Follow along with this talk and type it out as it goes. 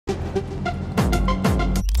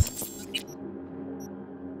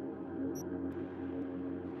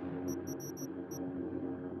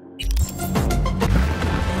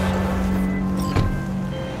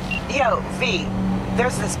Yo, V,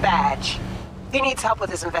 there's this badge. He needs help with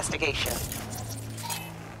his investigation.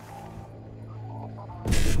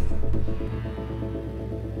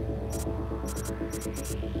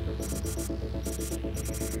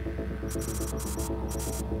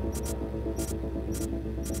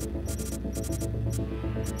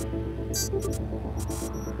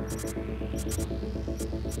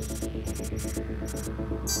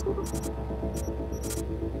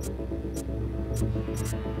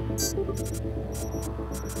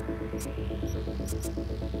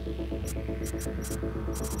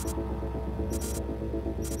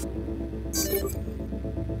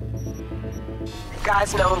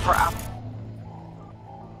 Guy's known for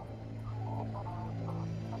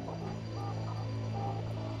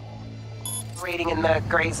operating in the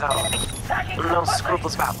gray zone. No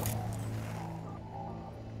scruples about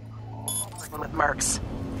working with mercs.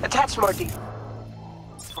 Attach more details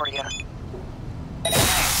for you.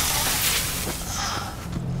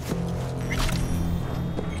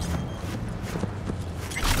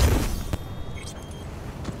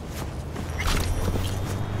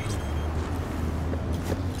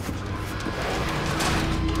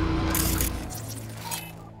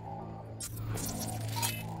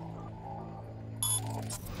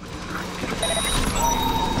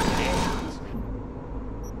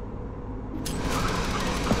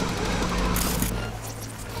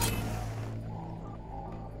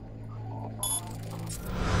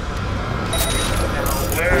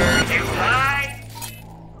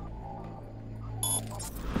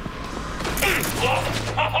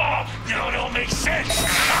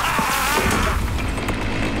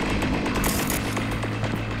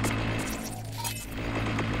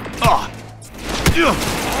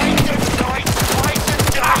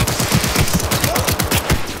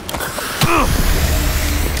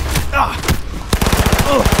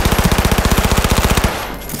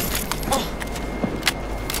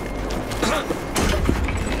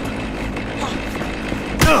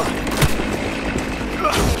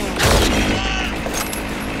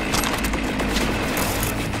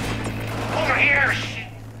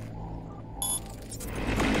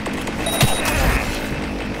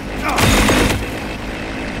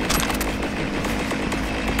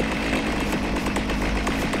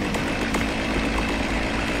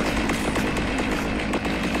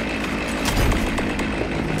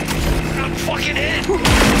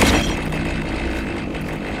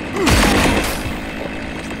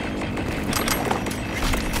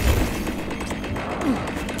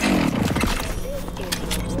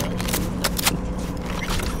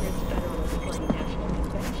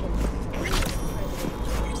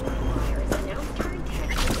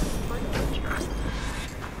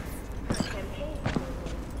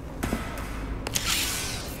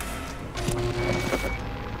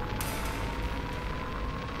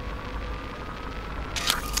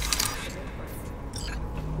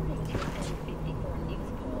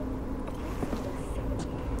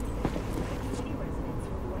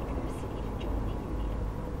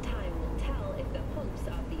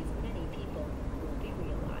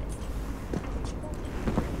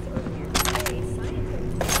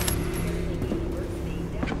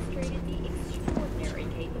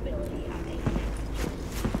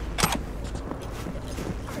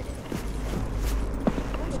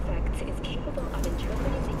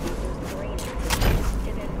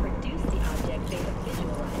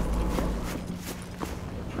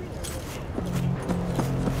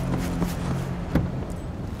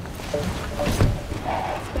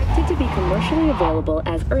 Available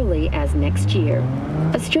as early as next year.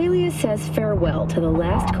 Australia says farewell to the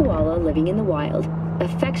last koala living in the wild,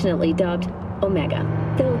 affectionately dubbed Omega.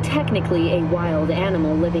 Though technically a wild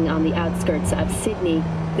animal living on the outskirts of Sydney,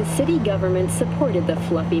 the city government supported the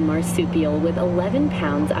fluffy marsupial with 11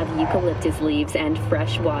 pounds of eucalyptus leaves and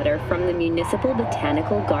fresh water from the municipal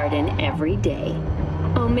botanical garden every day.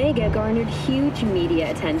 Omega garnered huge media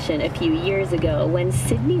attention a few years ago when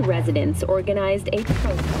Sydney residents organized a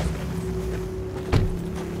protest.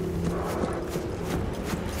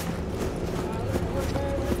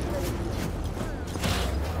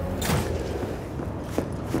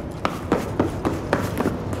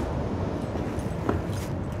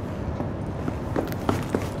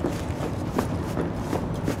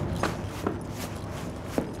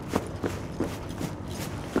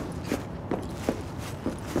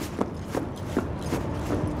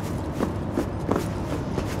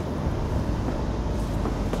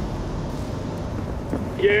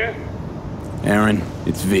 Yeah? Aaron,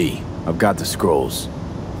 it's V. I've got the scrolls.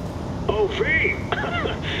 Oh, V!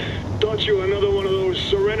 Thought you were another one of those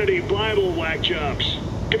Serenity Bible whack jobs.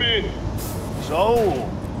 Come in. So,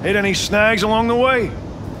 hit any snags along the way?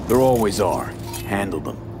 There always are. Handle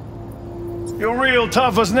them. You're real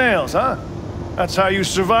tough as nails, huh? That's how you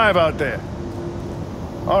survive out there.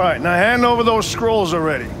 All right, now hand over those scrolls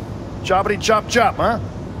already. Choppity chop chop, huh?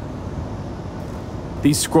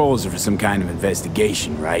 These scrolls are for some kind of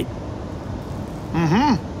investigation, right?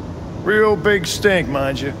 Mm-hmm. Real big stink,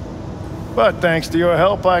 mind you. But thanks to your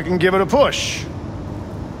help, I can give it a push.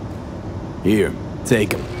 Here, take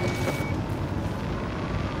them.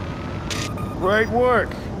 Great work.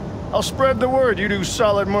 I'll spread the word you do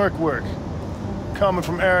solid merc work. Coming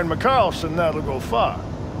from Aaron Mccarlson, that'll go far.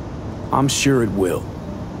 I'm sure it will.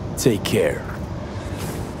 Take care.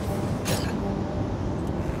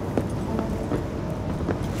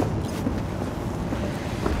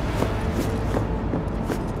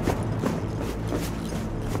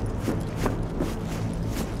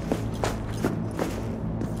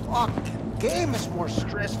 Fuck, game is more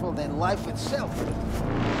stressful than life itself.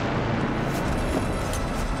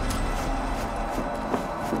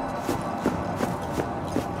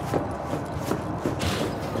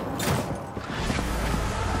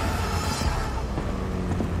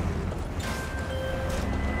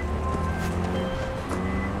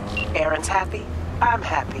 Aaron's happy. I'm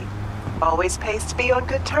happy. Always pays to be on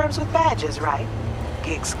good terms with badges, right?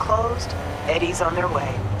 Gig's closed. Eddie's on their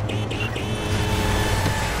way.